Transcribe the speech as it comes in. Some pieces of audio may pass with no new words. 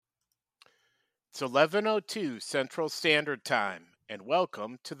It's 11:02 Central Standard Time, and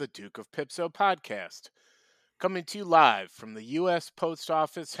welcome to the Duke of Pipso podcast, coming to you live from the U.S. Post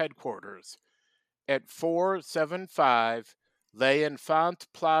Office headquarters at 475 L'Enfant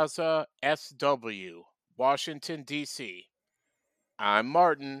Plaza, SW, Washington, D.C. I'm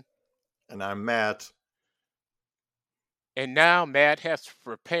Martin, And I'm Matt. and now Matt has to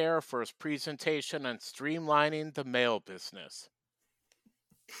prepare for his presentation on streamlining the mail business.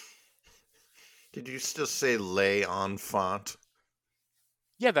 Did you just say lay on font?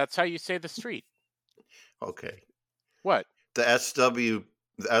 Yeah, that's how you say the street. Okay. What? The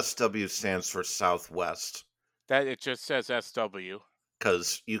SW stands for Southwest That it just says SW.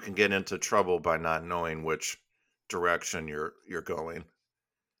 because you can get into trouble by not knowing which direction you're going.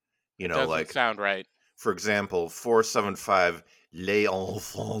 You It know, doesn't like sound right. for example, 475 Les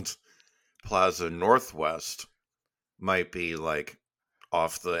Enfants Plaza Northwest might be like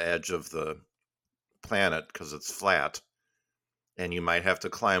off the edge of the planet because it's flat, and you might have to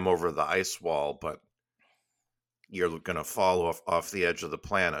climb over the ice wall, but you're going to fall off the edge of the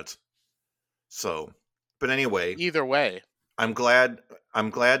planet. So, but anyway, Either way. I'm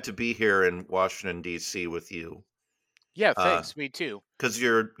glad to be here in Washington D.C. with you. Yeah, thanks. Me too. Because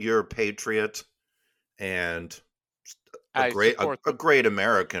you're a patriot and a I great support a the great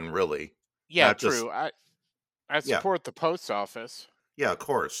American, really. Yeah, Not just true. I yeah, support the post office. yeah, of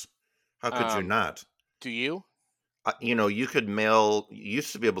course. How could you not? Do you? You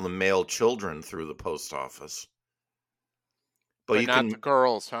used to be able to mail children through the post office, but But not the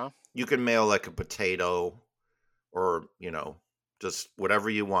girls, huh? you can mail like a potato or just whatever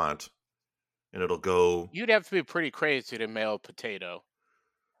you want, and it'll go. You'd have to be pretty crazy to mail a potato.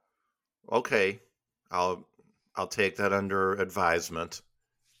 Okay, I'll take that under advisement.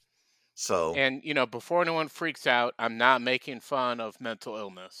 So, And, before anyone freaks out, I'm not making fun of mental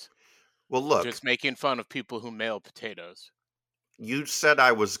illness. well, I'm look, just making fun of people who mail potatoes. you said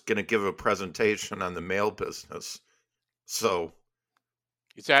I was going to give a presentation on the mail business. So,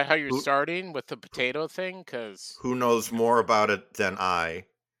 Is that how you're who starting with the potato thing? Because who knows more about it than I?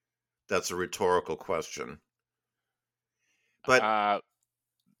 That's a rhetorical question. But uh,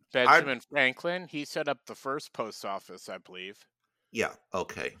 I Benjamin Franklin, he set up the first post office, I believe. yeah,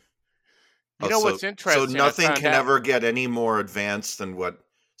 okay. You Oh, know so what's so interesting? I nothing found can out. ever get any more advanced than what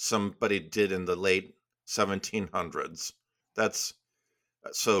somebody did in the late 1700s. That's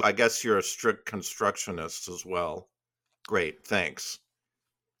So I guess you're a strict constructionist as well. Great, thanks.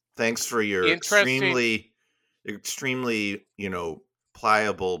 Thanks for your Interesting. extremely,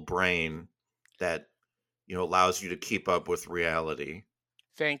 pliable brain that, allows you to keep up with reality.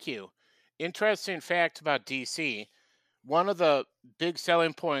 Thank you. Interesting fact about DC. One of the big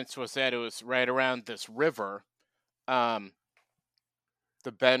selling points was that it was right around this river, um,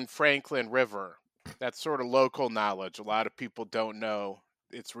 the Ben Franklin River. That's sort of local knowledge. A lot of people don't know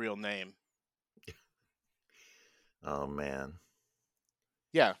its real name. Oh man.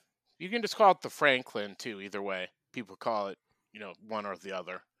 Yeah, you can just call it the Franklin too. Either way, people call it, one or the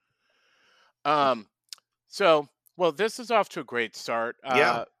other. Um, well, this is off to a great start.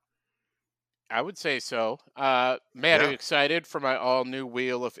 Yeah, I would say so. Matt, are you yeah. excited for my all new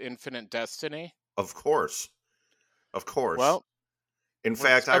Wheel of Infinite Destiny? Of course. Of course. Well, In what's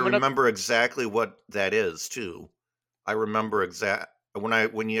fact, I coming up? remember exactly what that is too. I remember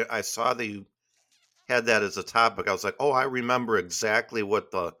I saw that you had that as a topic, I was like, "Oh, I remember exactly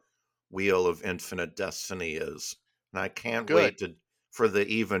what the Wheel of Infinite Destiny is." And I can't Good. wait for the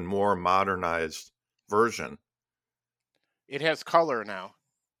even more modernized version. It has color now.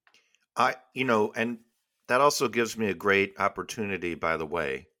 And that also gives me a great opportunity, by the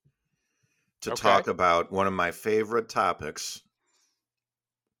way, to Okay. talk about one of my favorite topics.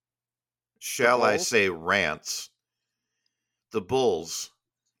 The Shall I Bulls? say rants? The Bulls.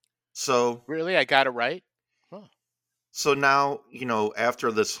 So, Really? I got it right? Huh. so now, after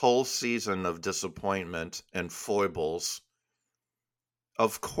this whole season of disappointment and foibles,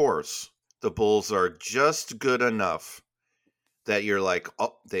 of course, the Bulls are just good enough that you're like,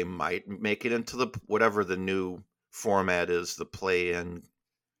 oh, they might make it into the whatever the new format is, the play-in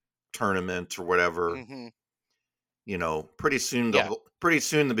tournament or whatever. Mm-hmm. Yeah. Pretty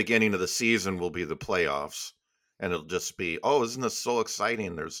soon the beginning of the season will be the playoffs, and it'll just be, oh, isn't this so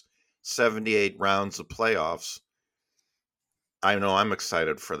exciting? There's 78 rounds of playoffs. I know I'm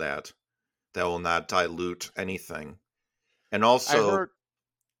excited for that. That will not dilute anything. And I also, heard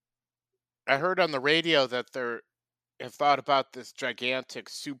I heard on the radio that they have thought about this gigantic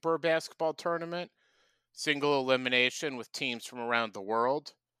super basketball tournament, single elimination with teams from around the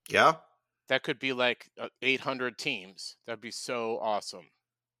world. yeah, That could be like 800 teams. That'd be so awesome.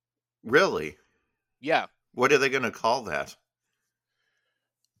 really. Yeah, What are they going to call that?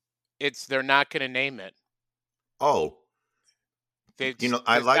 they're not going to name it. Oh, They've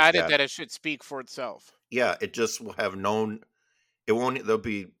I like decided that. that it should speak for itself. Yeah, it just will have known. It won't. There'll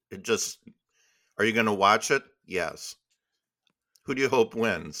be. It just. Are you going to watch it? Yes. Who do you hope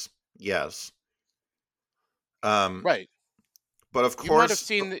wins? Yes. Um, Right. but of course,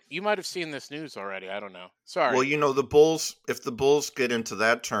 You might have seen this news already. I don't know. well, Sorry. the Bulls. If the Bulls get into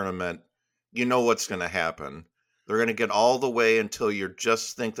that tournament, you know what's going to happen. They're going to get all the way until you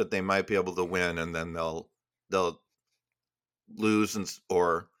just think that they might be able to win, and then they'll lose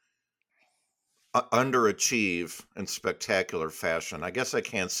or underachieve in spectacular fashion. I guess I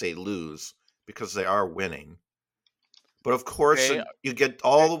can't say lose because they are winning. But of course, They you get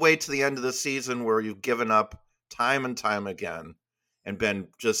all the way to the end of the season where you've given up time and time again and been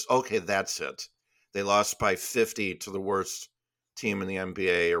just, okay, that's it. They lost by 50 to the worst team in the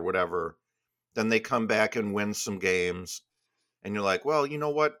NBA or whatever. Then they come back and win some games. And you're like, well, you know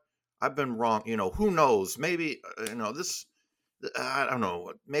what? I've been wrong. Who knows? Maybe, this, I don't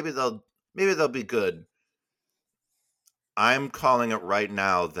know. Maybe they'll be good. I'm calling it right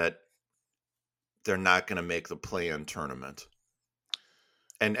now that they're not going to make the play-in tournament.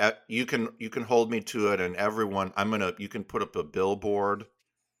 And you can hold me to it, and everyone, you can put up a billboard.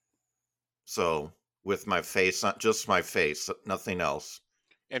 So with my face, not just my face, nothing else.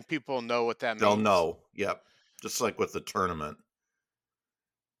 and people know what that They'll means. know. Yep. Just like with the tournament.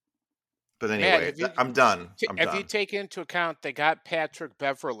 But Matt, anyway, I'm done. I'm have you done. taken into account they got Patrick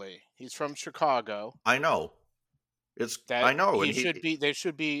Beverly? He's from Chicago. I know. I know. And They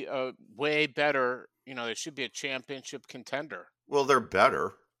should be way better. They should be a championship contender. well, they're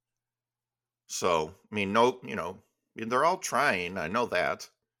better. So, I mean, no, they're all trying. I know that.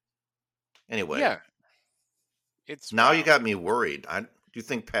 Anyway, Yeah, it's now you wow. got me worried. Do you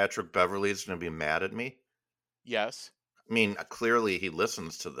think Patrick Beverly is going to be mad at me? Yes, I mean, clearly he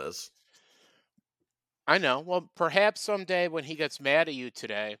listens to this. I know. Well, perhaps someday when he gets mad at you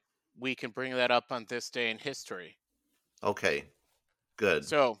today, we can bring that up on this day in history. Okay, good.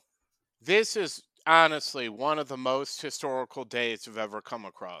 So, this is honestly one of the most historical days I've ever come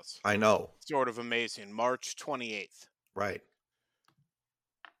across. I know. Sort of amazing. March 28th. Right.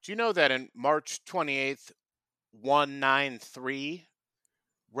 Do you know that in March 28th, 193,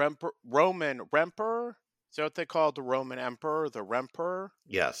 Roman Remperor? Is that what they called the Roman Emperor? The Remperor?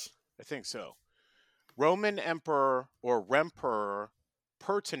 Yes. I think so. Roman Emperor or Remperor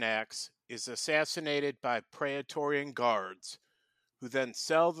Pertinax is assassinated by Praetorian guards, who then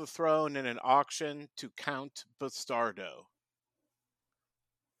sell the throne in an auction to Count Bastardo.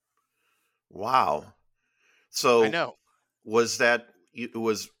 Wow. I So know. was that it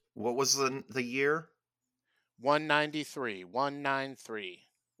was what was the year? 193, 193.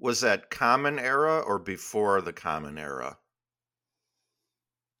 Was that Common Era or before the Common Era?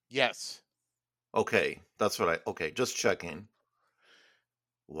 Yes. Okay, okay, just checking.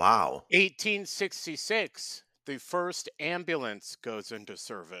 Wow. 1866, the first ambulance goes into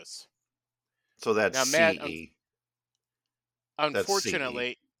service. So that's Now, Matt, CE. That's CE.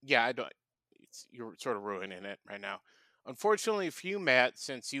 unfortunately, yeah, I don't. You're sort of ruining it right now. Unfortunately for you, Matt,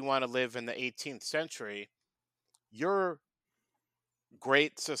 since you want to live in the 18th century, your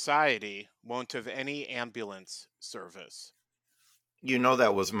great society won't have any ambulance service. You know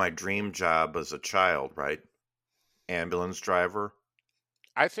that was my dream job as a child, right? Ambulance driver.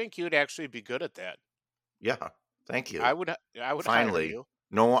 I think you'd actually be good at that. Yeah. Thank I you. would. I would hire Finally. you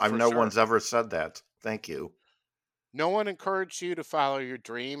No, for no sure. one's ever said that. Thank you. No one encouraged you to follow your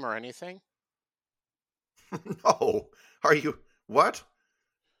dream or anything. No. Are you what?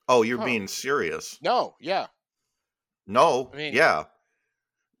 Oh, you're Huh? being serious. No. Yeah. I No. mean, Yeah.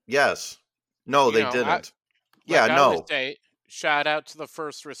 Yes. No, they I didn't. Yeah, like I always no. say, shout out to the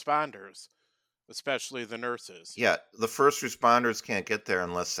first responders, especially the nurses. Yeah, the first responders can't get there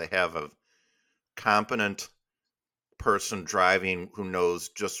unless they have a competent person driving who knows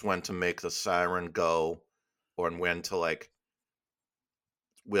just when to make the siren go or when to like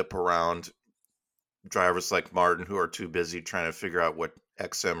whip around drivers like Martin who are too busy trying to figure out what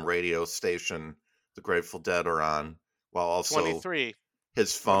XM radio station the Grateful Dead are on while also 23,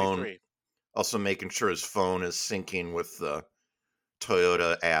 his phone 23. also making sure his phone is syncing with the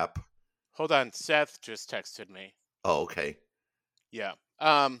Toyota app. Hold on, Seth just texted me. Oh, okay. Yeah.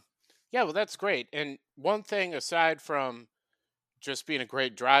 Yeah, well that's great. And one thing aside from just being a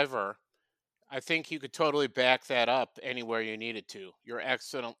great driver, I think you could totally back that up anywhere you needed to. You're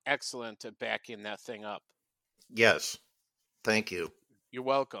excellent at backing that thing up. Yes. Thank you. You're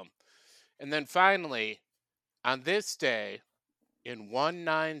welcome. And then finally, on this day in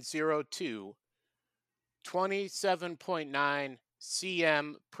 1902, 27.9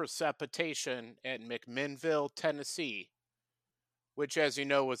 cm precipitation at McMinnville, Tennessee, which, as you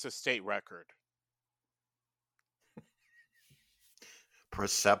know, was a state record.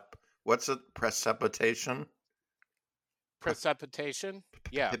 Precep. What's it? Precipitation. Pre- Precipitation?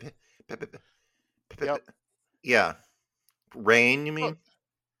 Yeah. pe- pe- pe- Yep. Yeah. Rain, you Look, mean?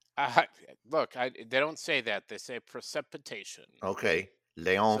 I, they don't say that. They say precipitation. Okay.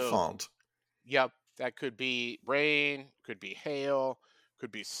 Les So, enfants. yep, that could be rain, could be hail,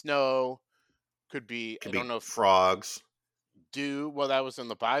 could be snow, could be, Could I don't be know if frogs. dew, well, that was in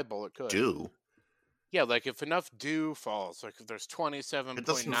the Bible, it could. Dew. Yeah, like if enough dew falls, like if there's It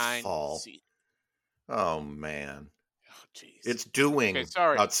doesn't 27.9 fall. C. Oh man. Oh, jeez. It's Okay, dewing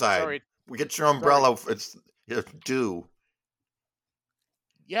sorry. outside. Sorry. We get your Sorry. umbrella. It's dew.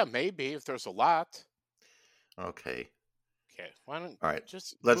 Yeah, maybe if there's a lot. Okay. Okay, why don't All right.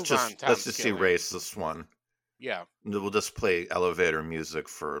 just Let's move on, just Tom let's just Skilling. erase this one. Yeah. We'll just play elevator music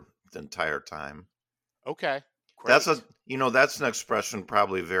for the entire time. Okay. That's Great. that's an expression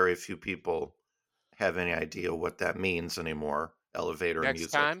probably very few people have any idea what that means anymore. Elevator Next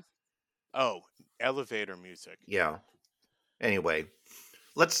music. time. Oh, elevator music. Yeah. Anyway,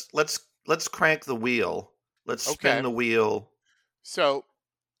 let's crank the wheel. Let's spin Okay. the wheel. So,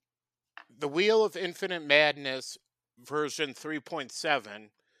 the Wheel of Infinite Madness version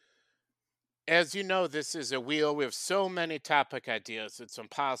 3.7. As you know, this is a wheel. We have so many topic ideas, it's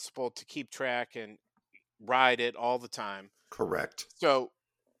impossible to keep track and ride it all the time. Correct. So,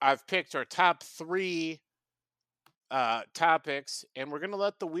 I've picked our top three topics, and we're going to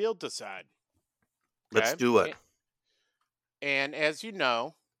let the wheel decide. Let's Okay. do it. And as you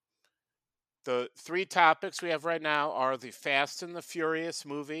know, the three topics we have right now are the Fast and the Furious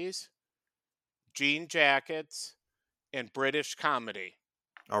movies, jean jackets, and British comedy.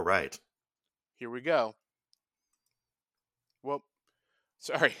 All right. Here we go. Well,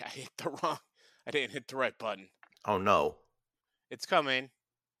 sorry, I didn't hit the right button. Oh no. It's coming.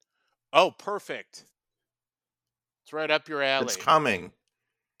 Oh, perfect. It's right up your It's alley. coming.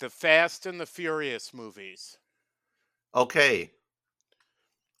 The Fast and the Furious movies. Okay.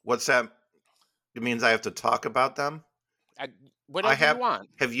 What's that? It means I have to talk about them? I, I whatever you have want.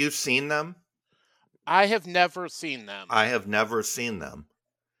 Have you seen them? I have never seen them. I have never seen them.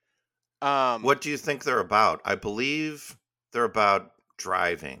 Um, What do you think they're about? I believe they're about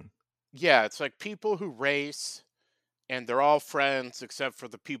driving. yeah, it's like people who race and they're all friends except for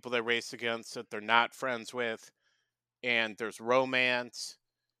the people they race against that they're not friends with, and there's romance,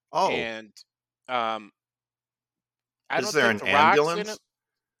 Oh, and um I is don't there think an The Rock's in it. ambulance?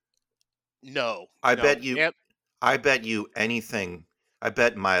 No, I no. bet you I bet you anything. I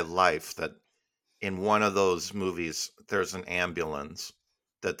bet my life that in one of those movies there's an ambulance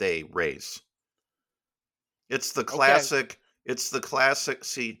that they race. It's the Okay. classic. It's the classic.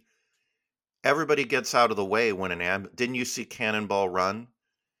 See, everybody gets out of the way when Didn't you see Cannonball Run?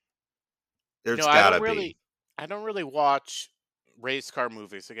 No, There's gotta be. I don't really watch race car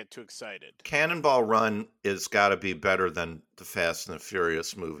movies. I get too excited. Cannonball Run is gotta be better than the Fast and the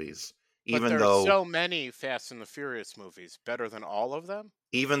Furious movies. But Even there's though so many Fast and the Furious movies. Better than all of them?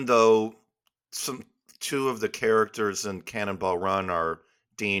 even though some two of the characters in Cannonball Run are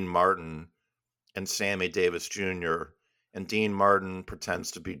Dean Martin and Sammy Davis Jr. and Dean Martin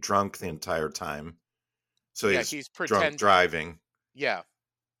pretends to be drunk the entire time. So Yeah, he's he's drunk pretending. driving Yeah.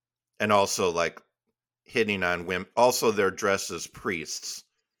 and also like hitting on women. Also, they're dressed as priests,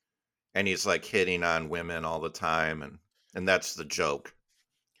 and he's like hitting on women all the time, and that's the joke.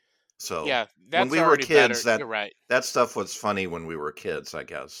 So Yeah, when that's we were already kids, better. that You're right. that stuff was funny when we were kids, I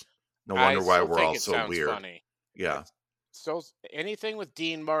guess. No I wonder why still we're think all it so sounds weird. funny. Yeah, Still, anything with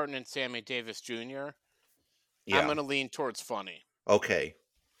Dean Martin and Sammy Davis Jr., I'm yeah. going to lean towards funny. Okay,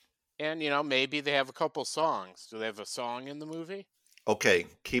 And, maybe they have a couple songs. Do they have a song in the movie? okay.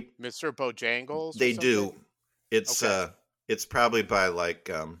 Keep Mr. Bojangles or They something? do. It's Okay. uh, it's probably by like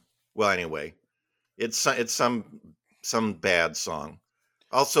Well, anyway, it's some bad song.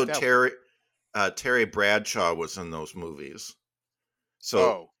 Also, That, Terry Bradshaw was in those movies. So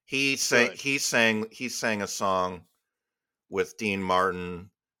oh, good. he sang a song with Dean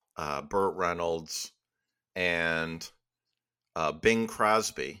Martin, Burt Reynolds, and Bing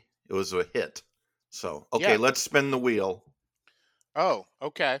Crosby. It was a hit. So okay, Yeah. let's spin the wheel. Oh,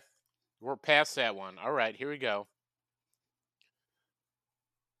 okay. We're past that one. All right, here we go.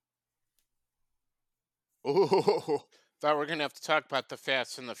 Ooh, thought we are going to have to talk about the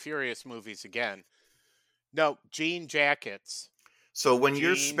Fast and the Furious movies again. No, jean jackets. So when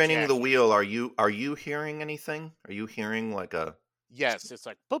you're Jean spinning the wheel, jackets. are you hearing anything? Are you hearing like a Yes, it's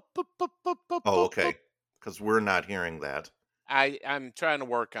like boop, boop, boop, boop, boop, Oh, boop, boop. okay. because we're not hearing that. I'm trying to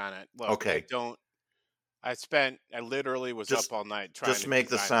work on it. Look, Okay, I literally was up just all night trying just to make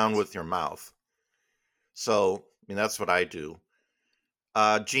the design sound this. with your mouth. So, I mean, that's what I do.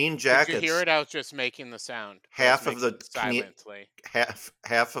 Jean Did you hear jackets. it? I was just making the sound. I was Half of making the it silently.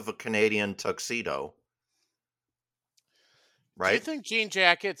 half of a Canadian tuxedo, Do you right? think jean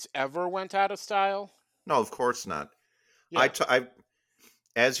jackets ever went out of style? No, of course not. Yeah. I,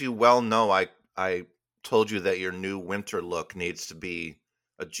 as you well know, I told you that your new winter look needs to be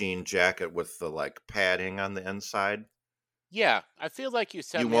a jean jacket with the like padding on the inside. Yeah, I feel like you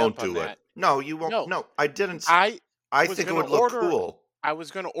set You me up won't on do it. that. No, you won't. No, No, I didn't. I I was think it gonna would look order cool. I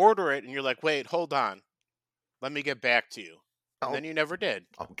was gonna order it, and you're like, "Wait, hold on. Let me get back to you." And Oh, then you never did.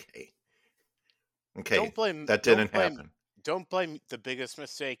 okay. Okay, that Don't didn't blame happen. don't blame the biggest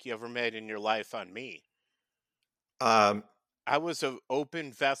mistake you ever made in your life on me. Um, I was an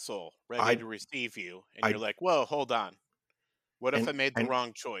open vessel ready I to receive you, and you're I like, "Whoa, hold on. What if I and made the and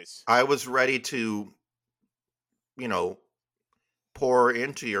wrong choice?" I was ready to, you know, pour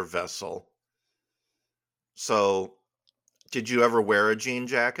into your vessel. So, did you ever wear a jean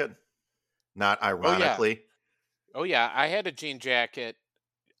jacket? Not Oh yeah. ironically. Oh yeah, I had a jean jacket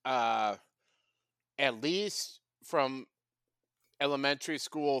uh at least from elementary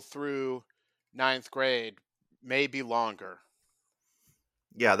school through ninth grade, maybe longer.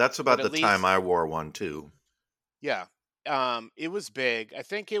 Yeah, that's But about at the time least I wore one too. yeah. It was big. I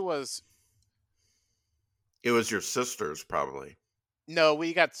think it was It was your sister's probably. no,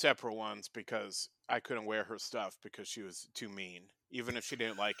 we got separate ones because I couldn't wear her stuff because she was too mean, even if she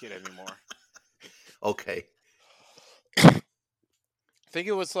didn't like it anymore. Okay. I think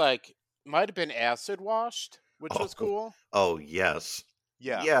it was like might have been acid washed, which was Oh, cool. oh yes.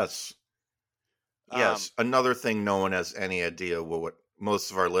 Yeah. Yes. Um, Yes. Another thing no one has any idea what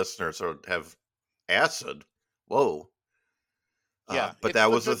most of our listeners have acid. Whoa. yeah, But it's that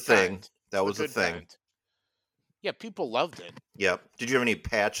the was a good thing. kind. It's That the was a good thing. kind. Yeah, people loved it. Yep. Did you have any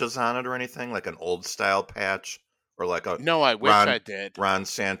patches on it or anything? Like an old style patch? Or like a No, I wish I Ron did. Ron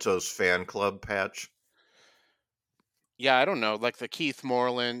Santos fan club patch? Yeah, I don't know, like the Keith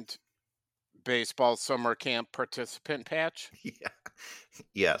Moreland baseball summer camp participant patch. Yeah.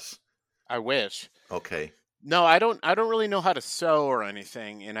 Yes. I wish. Okay. No, I don't really know how to sew or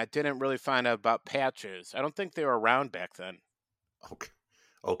anything, and I didn't really find out about patches. I don't think they were around back then. Okay.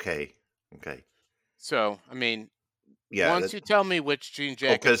 Okay. Okay. So, I mean, Yeah, once that, you tell me which jean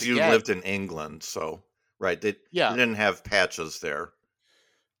oh, jacket because to you get, lived in England, so right, they yeah, didn't have patches there,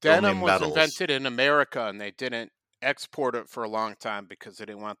 only denim was metals. invented in America and they didn't export it for a long time because they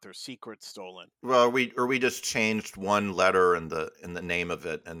didn't want their secrets stolen. Well, we just changed one letter in the name of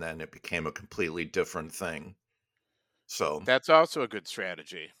it, and then it became a completely different thing. So, That's also a good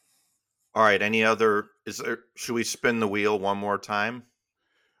strategy. all right, any other? Is there? Should we spin the wheel one more time,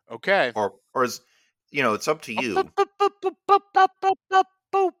 Okay. or is it's up to you.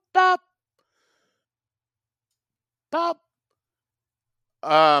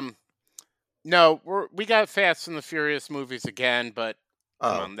 Um, no, we got Fast and the Furious movies again, but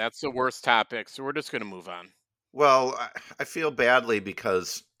come Oh, on, that's the worst topic, so we're just gonna move on. well, I feel badly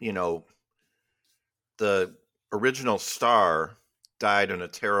because the original star died in a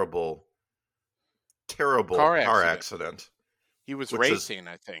terrible Car car accident. accident, He was which is, racing,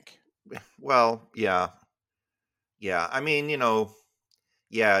 I think. well, yeah, yeah. I mean,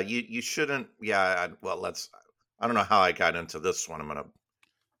 yeah, you shouldn't. Yeah, well, I don't know how I got into this one. I'm gonna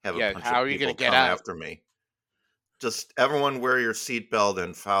have a Yeah, bunch how of are you gonna people get come out? after me. Just everyone wear your seatbelt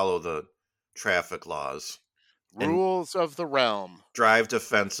and follow the traffic laws and Rules of the realm. drive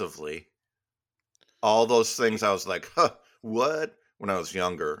defensively. All those Y- things I was like, huh, what? When I was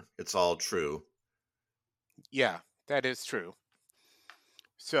younger, it's all true. Yeah, that is true.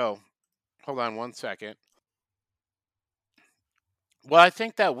 So, hold on one second. Well, I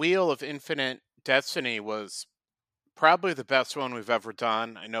think that Wheel of Infinite Destiny was probably the best one we've ever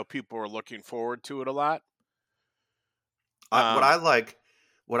done. I know people were looking forward to it a lot. I, what Um, I like,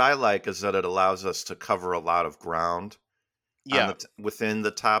 what I like is that it allows us to cover a lot of ground on yeah, within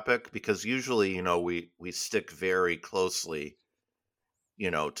the topic because usually we stick very closely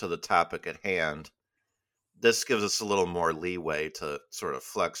to the topic at hand. This gives us a little more leeway to sort of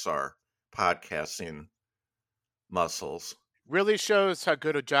flex our podcasting muscles. really shows how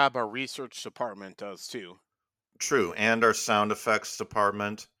good a job our research department does too. True, and our sound effects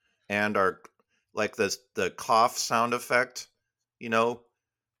department and our like the cough sound effect, you know,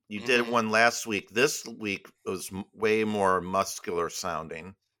 you did Hmm. one last week. This week was way more muscular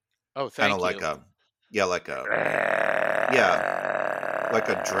sounding, Oh, kind of thank like you. a yeah, like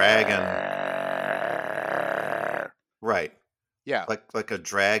a dragon. Right. Yeah. Like a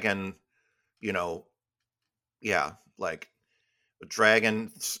dragon, you know, yeah, like a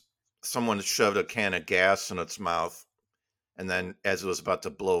dragon someone shoved a can of gas in its mouth, and then as it was about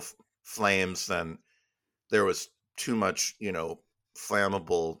to blow flames, then there was too much,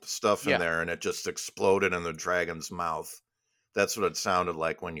 flammable stuff in Yeah. there, and it just exploded in the dragon's mouth. That's what it sounded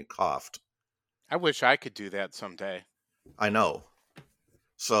like when you coughed. I wish I could do that someday. I know.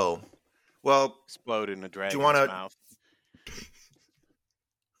 So, well, Explode in a do you want dragon's to mouth.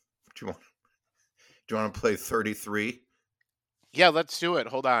 do you want do you want to play 33? Yeah, let's do it.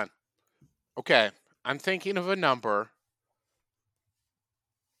 Hold on. Okay. I'm thinking of a number.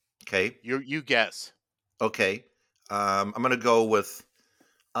 Okay. You guess. Okay. I'm going to go with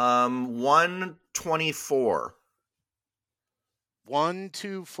 124.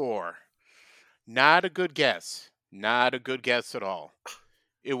 124. Not a good guess. Not a good guess at all.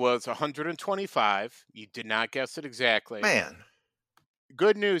 It was 125. You did not guess it exactly. Man.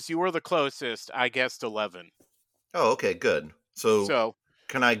 Good news, you were the closest. I guessed 11. Oh, okay, good. So, So,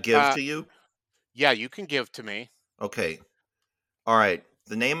 can I give uh, to you? yeah, you can give to me Okay. All right.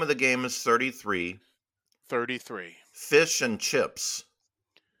 The name of the game is 33. 33. Fish and chips.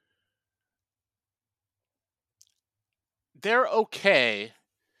 They're okay.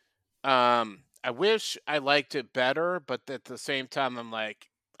 I wish I liked it better, but at the same time, I'm like,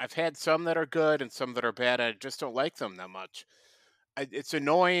 I've had some that are good and some that are bad. I just don't like them that much. It's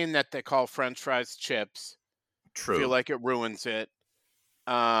annoying that they call French fries chips. Feel True. like it ruins it.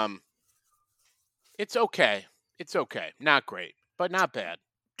 Um, it's okay. It's okay. Not great, but not bad.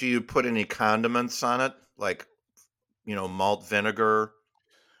 Do you put any condiments on it? Like, malt vinegar?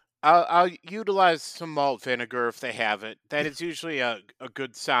 I'll utilize some malt vinegar if they have it. That is usually a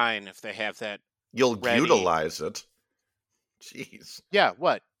good sign if they have that You'll ready. utilize it. Jeez. Yeah.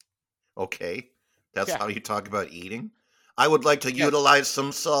 What? Okay. That's Yeah. how you talk about eating? I would like to Yes. utilize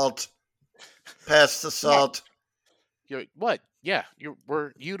some salt. Pass the Yeah. salt. What? Yeah.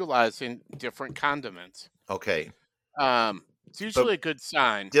 We're utilizing different condiments. Okay. It's usually But a good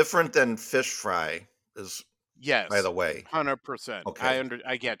sign. different than fish fry is, by Yes. the way. 100%. Okay.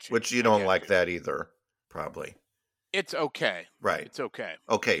 I get you. Which you I don't get like you. that either, probably. It's okay. Right. It's okay.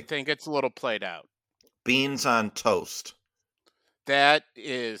 I Okay. think it's a little played out. Beans on toast. That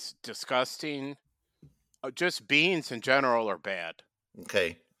is disgusting. Just beans in general are bad.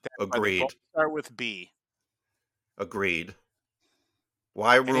 Okay. That's why they both Agreed. start with B. Agreed.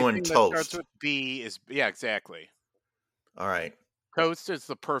 Why ruin Anything that starts toast? with B is yeah, exactly. All right. Toast is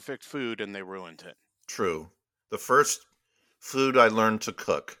the perfect food and they ruined it. True. The first food I learned to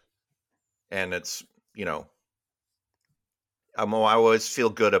cook, and it's, you know, I always feel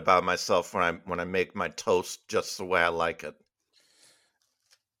good about myself when I make my toast just the way I like it.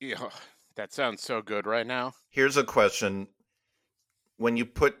 Yeah, that sounds so good right now. Here's a question. When you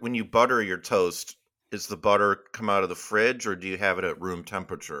butter your toast, is the butter come out of the fridge or do you have it at room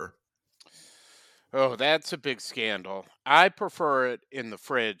temperature? Oh, that's a big scandal. I prefer it in the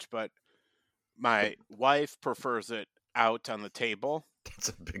fridge, but But my wife prefers it out on the table. that's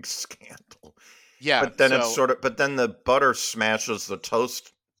a big scandal. Yeah, But then so but then the butter smashes the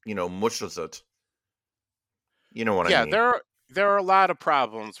toast, mushes it. You know what I yeah, mean? there are a lot of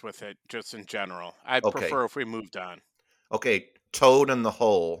problems with it just in general. I'd Okay. prefer if we moved on. Okay, toad in the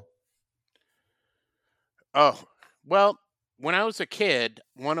hole. Oh, well, when I was a kid,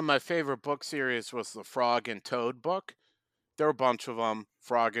 one of my favorite book series was the Frog and Toad book. There were a bunch of them.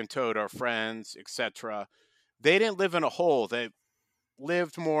 Frog and Toad are friends, etc. They didn't live in a hole. They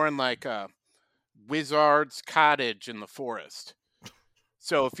lived more in like a wizard's cottage in the forest.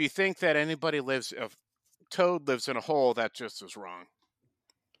 So if you think that if Toad lives in a hole, that just is wrong.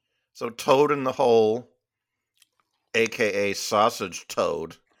 So toad in the hole, aka sausage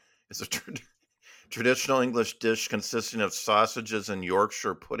toad, is a traditional English dish consisting of sausages and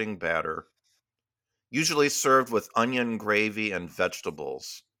Yorkshire pudding batter, usually served with onion gravy and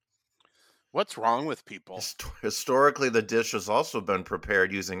vegetables. What's wrong with people? Historically, the dish has also been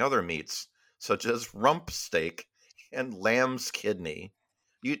prepared using other meats, such as rump steak and lamb's kidney.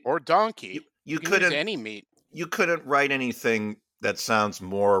 You Or you donkey? You you can use couldn't any meat. you couldn't write anything that sounds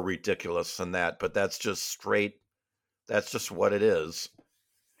more ridiculous than that, but that's just what it is.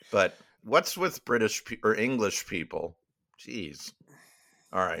 But what's with or English people? Jeez.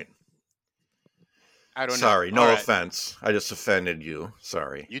 All right. I don't know. Sorry, All no right. offense. I just offended you.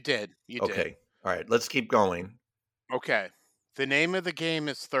 Sorry. You did. You did. Okay. All right, let's keep going. Okay. The name of the game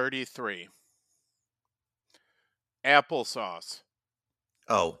is 33. Applesauce.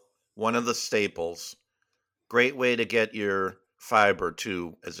 Oh, one of the staples. Great way to get your fiber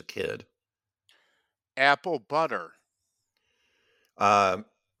too as a kid. Apple butter. Uh,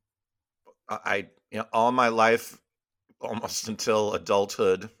 all my life, almost until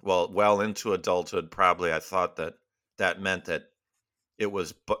adulthood, well into adulthood, probably, I thought that that meant that it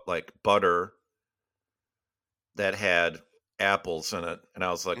was like butter that had apples in it, and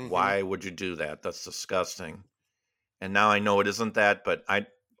I was like, Hmm. "Why would you do that? That's disgusting." And now I know it isn't that, but I'd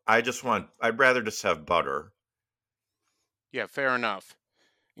rather just have butter. Yeah, fair enough.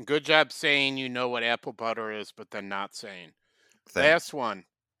 And good job saying you know what apple butter is, but then not saying. Thanks. Last one,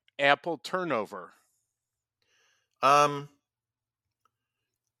 apple turnover. Um,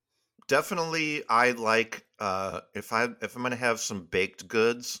 Definitely I like, if I'm gonna have some baked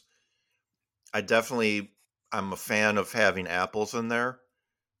goods, I definitely I'm a fan of having apples in there.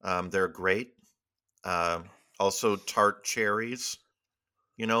 They're great. Also tart cherries,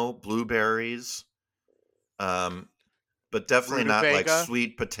 blueberries, um, but definitely not like Rutabaga.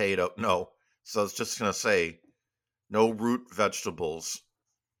 sweet potato. No. So I was just gonna say, no root vegetables,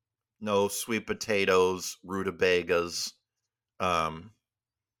 no sweet potatoes, rutabagas, um,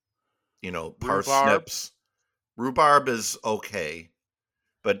 Rhubarb. parsnips. Rhubarb is okay,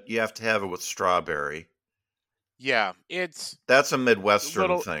 but you have to have it with strawberry. Yeah, it's That's a a Midwestern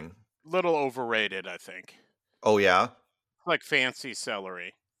little thing. little overrated, I think. Oh yeah? Like fancy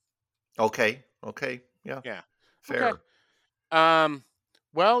celery. Okay. Okay. Yeah. Yeah. Okay. Fair. Um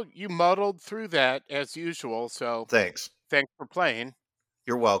well, you muddled through that as usual, so Thanks. thanks for playing.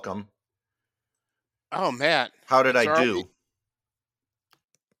 You're welcome. Oh man, How did I it's already do?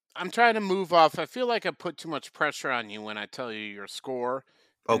 I'm trying to move off. I feel like I put too much pressure on you when I tell you your score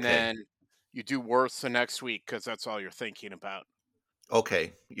and Okay. then you do worse the next week cuz that's all you're thinking about.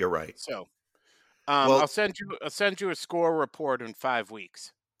 Okay. You're right. So, Well, I'll send you a score report in 5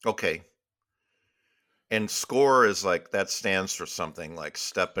 weeks. okay. And score is like that stands for something like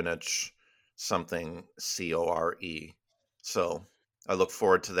Stepanich something CORE. So I look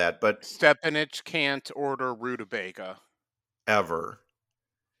forward to that. But Stepanich can't order rutabaga. ever.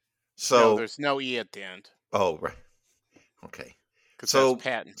 No, So there's no e at the end oh right. Okay. cuz that's So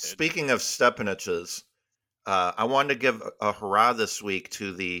patented. speaking of Stepaniches, I wanted to give a hurrah this week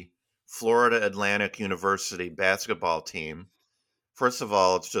to the Florida Atlantic University basketball team. First of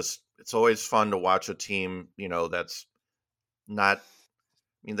all, it's always fun to watch a team, that's not. I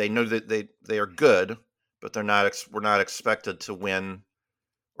mean, they know that they are good, but we're not expected to win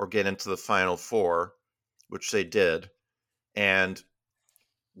or get into the Final Four, which they did. And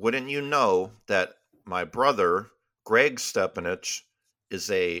wouldn't you know that my brother Greg Stepanich is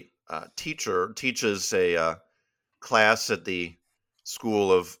a teaches a class at the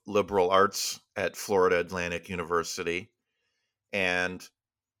School of Liberal Arts at Florida Atlantic University, and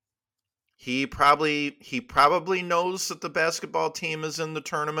he probably knows that the basketball team is in the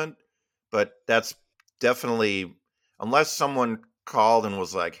tournament, but that's definitely, unless someone called and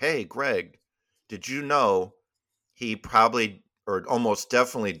was like, "Hey, Greg, did you know?" He probably or almost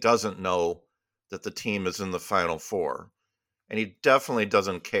definitely doesn't know that the team is in the Final Four, and he definitely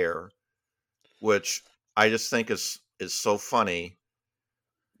doesn't care, which I just think is so funny.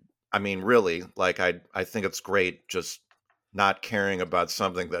 I mean, really, like I think it's great just not caring about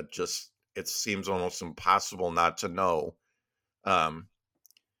something that just it seems almost impossible not to know. Um,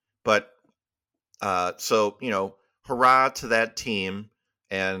 but so hurrah to that team,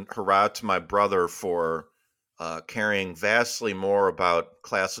 and hurrah to my brother for caring vastly more about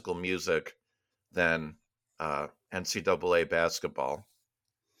classical music than NCAA basketball.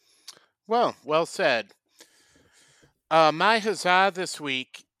 Well, well said. My huzzah this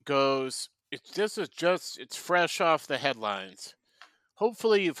week goes. This is just it's fresh off the headlines.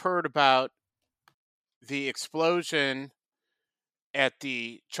 Hopefully, you've heard about the explosion at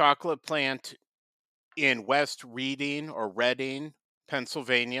the chocolate plant in West Reading or Reading,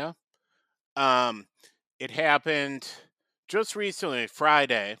 Pennsylvania. Um, it happened just recently,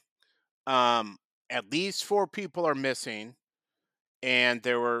 Friday. Um, at least 4 people are missing, and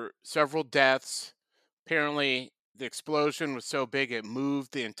there were several deaths. Apparently, the explosion was so big it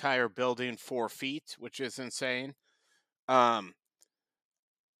moved the entire building 4 feet, which is insane. Um,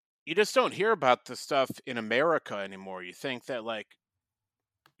 you just don't hear about this stuff in America anymore. You think that like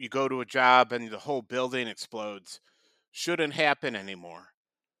you go to a job and the whole building explodes. Shouldn't happen anymore.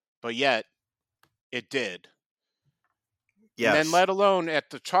 But yet it did. And then Yes, let alone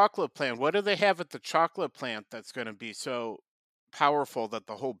at the chocolate plant. What do they have at the chocolate plant that's going to be so powerful that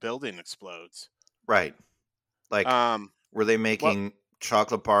the whole building explodes? right. Like, Um were they well, making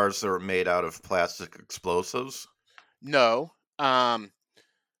chocolate bars that were made out of plastic explosives? no.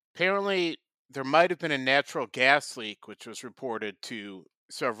 Apparently there might have been a natural gas leak which was reported to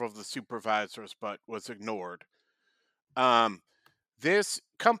several of the supervisors but was ignored. Um This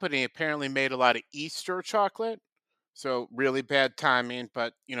company apparently made a lot of Easter chocolate, so really bad timing,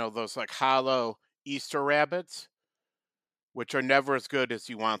 but those like hollow Easter rabbits, which are never as good as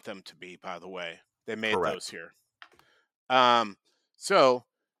you want them to be, by the way. They made those Correct. here. Um, so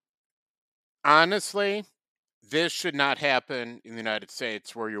honestly, this should not happen in the United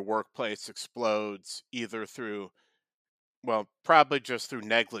States where your workplace explodes either through, well, probably just through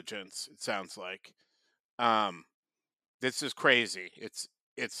negligence, it sounds like. Um, this is crazy. It's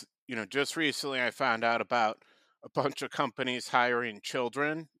just recently I found out about a bunch of companies hiring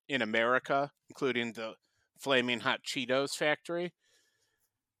children in America, including the Flaming Hot Cheetos factory.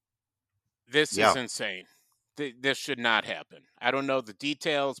 This is Yeah. insane. This should not happen. I don't know the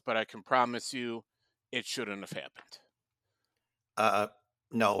details, but I can promise you it shouldn't have happened. Uh,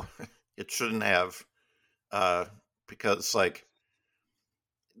 no, it shouldn't have. Uh, because like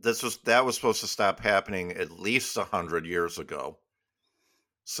that was supposed to stop happening at least 100 years ago.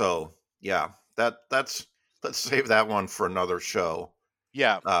 So yeah, that's let's save that one for another show.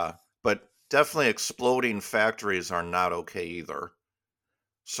 Yeah, But definitely exploding factories are not okay either.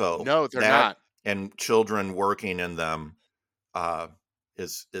 So no, they're that not. and children working in them uh,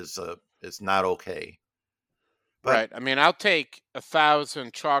 is not okay. But Right. I mean, I'll take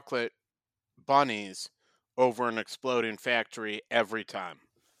 1,000 chocolate bunnies over an exploding factory every time.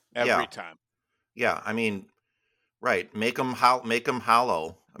 Every yeah, time. yeah. I mean, right. Make them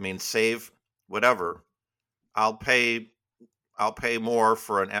hollow. I mean, save whatever. I'll pay I'll pay more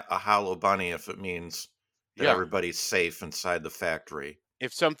for a hollow bunny if it means that Yeah. everybody's safe inside the factory.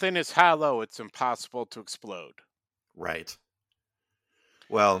 If something is hollow, it's impossible to explode. Right.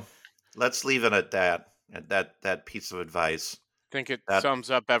 Well, let's leave it at that. At that piece of advice. I think it That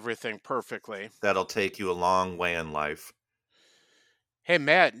sums up everything perfectly. that'll take you a long way in life. Hey,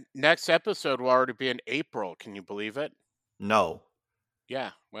 Matt, next episode will already be in April. Can you believe it? No,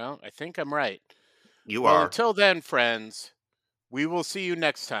 Yeah, well, I think I'm right. you Well, are. until then, friends, we will see you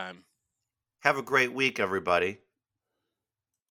next time. Have a great week, everybody.